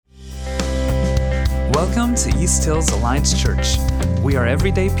Welcome to East Hills Alliance Church. We are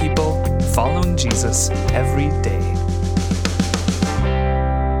everyday people following Jesus every day.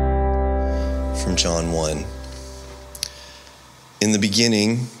 From John 1. In the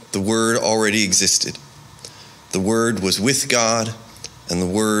beginning, the Word already existed. The Word was with God, and the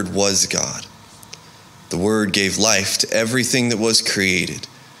Word was God. The Word gave life to everything that was created,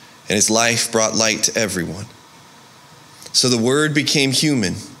 and His life brought light to everyone. So the Word became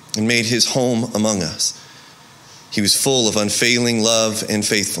human and made His home among us. He was full of unfailing love and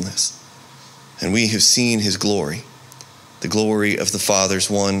faithfulness, and we have seen His glory, the glory of the Father's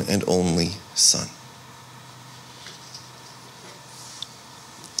one and only Son.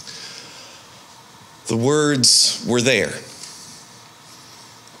 The words were there,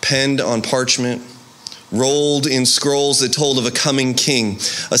 penned on parchment, rolled in scrolls that told of a coming king,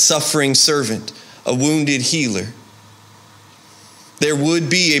 a suffering servant, a wounded healer. There would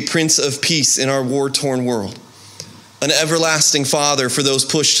be a Prince of Peace in our war-torn world, an everlasting Father for those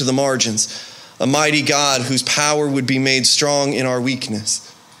pushed to the margins, a mighty God whose power would be made strong in our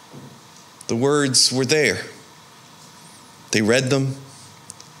weakness. The words were there. They read them,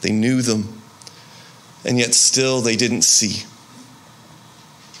 they knew them, and yet still they didn't see.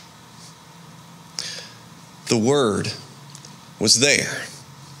 The Word was there,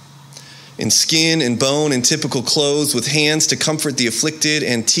 in skin and bone and typical clothes, with hands to comfort the afflicted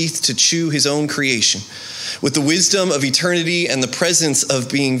and teeth to chew His own creation, with the wisdom of eternity and the presence of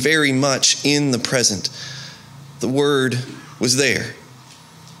being very much in the present. The Word was there,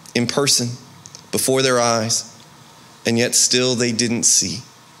 in person, before their eyes, and yet still they didn't see.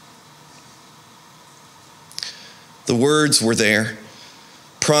 The words were there,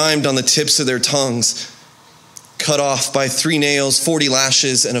 primed on the tips of their tongues, cut off by 3 nails, 40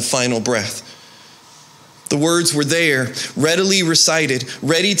 lashes, and a final breath. The words were there, readily recited,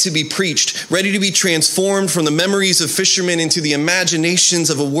 ready to be preached, ready to be transformed from the memories of fishermen into the imaginations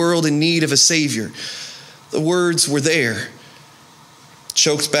of a world in need of a Savior. The words were there,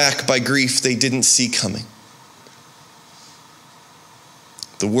 choked back by grief they didn't see coming.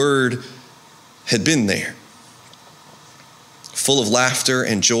 The Word had been there, full of laughter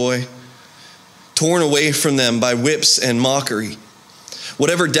and joy, torn away from them by whips and mockery.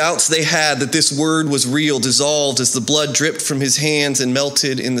 Whatever doubts they had that this Word was real dissolved as the blood dripped from His hands and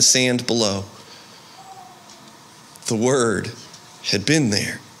melted in the sand below. The Word had been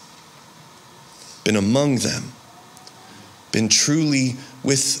there, been among them, been truly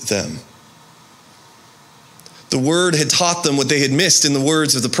with them. The Word had taught them what they had missed in the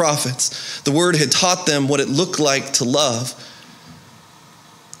words of the prophets. The Word had taught them what it looked like to love.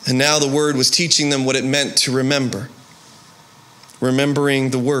 And now the Word was teaching them what it meant to remember.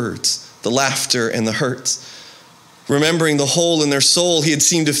 Remembering the words, the laughter and the hurts. Remembering the hole in their soul He had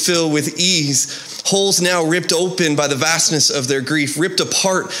seemed to fill with ease. Holes now ripped open by the vastness of their grief, ripped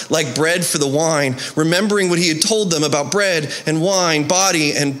apart like bread for the wine. Remembering what He had told them about bread and wine,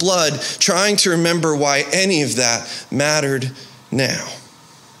 body and blood. Trying to remember why any of that mattered now.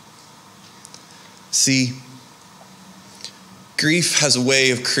 See, grief has a way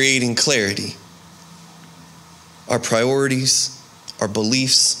of creating clarity. Our priorities, our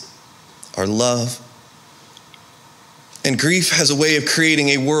beliefs, our love. And grief has a way of creating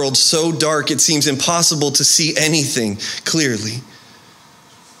a world so dark it seems impossible to see anything clearly.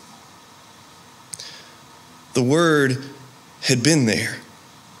 The Word had been there,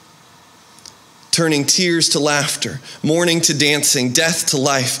 turning tears to laughter, mourning to dancing, death to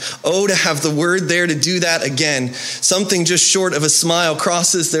life. Oh, to have the Word there to do that again. Something just short of a smile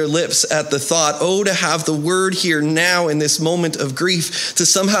crosses their lips at the thought. Oh, to have the Word here now in this moment of grief, to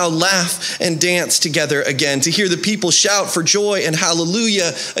somehow laugh and dance together again, to hear the people shout for joy and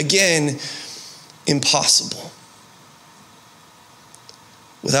hallelujah again. Impossible.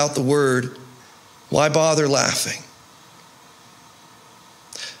 Without the Word, why bother laughing?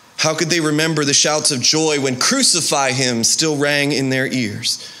 How could they remember the shouts of joy when "Crucify Him" still rang in their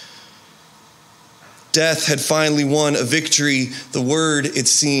ears? Death had finally won a victory the Word, it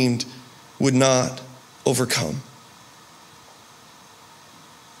seemed, would not overcome.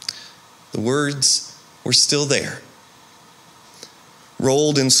 The words were still there,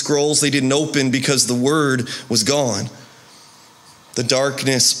 rolled in scrolls they didn't open because the Word was gone. The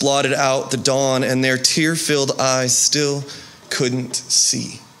darkness blotted out the dawn, and their tear-filled eyes still couldn't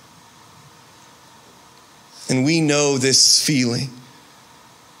see. And we know this feeling,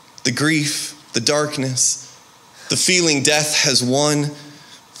 the grief, the darkness, the feeling death has won,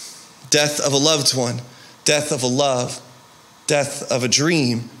 death of a loved one, death of a love, death of a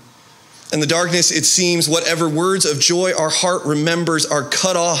dream, And the darkness, it seems, whatever words of joy our heart remembers are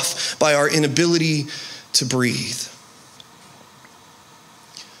cut off by our inability to breathe.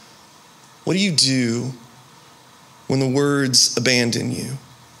 What do you do when the words abandon you?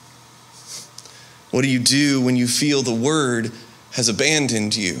 What do you do when you feel the word has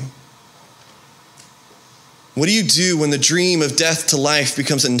abandoned you? What do you do when the dream of death to life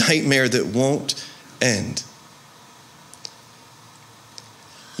becomes a nightmare that won't end?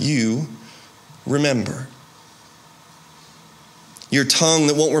 You remember. Your tongue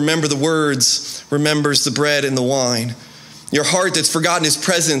that won't remember the words remembers the bread and the wine. Your heart that's forgotten his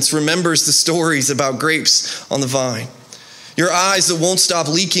presence remembers the stories about grapes on the vine. Your eyes that won't stop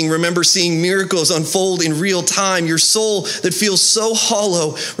leaking remember seeing miracles unfold in real time. Your soul that feels so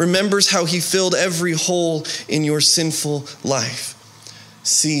hollow remembers how he filled every hole in your sinful life.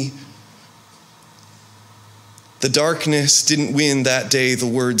 See, the darkness didn't win that day the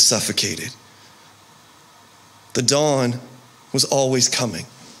word suffocated. The dawn was always coming.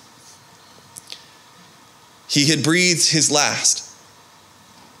 He had breathed his last,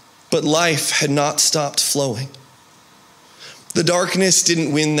 but life had not stopped flowing. The darkness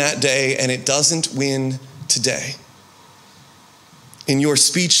didn't win that day, and it doesn't win today. In your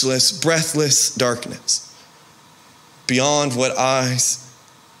speechless, breathless darkness, beyond what eyes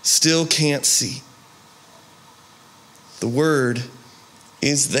still can't see, the word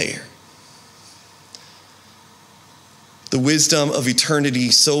is there. The wisdom of eternity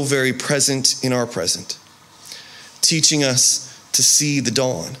so very present in our present, teaching us to see the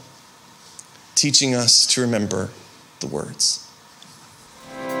dawn, teaching us to remember the words.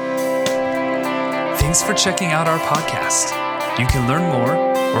 Thanks for checking out our podcast. You can learn more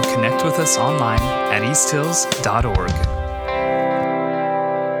or connect with us online at easthills.org.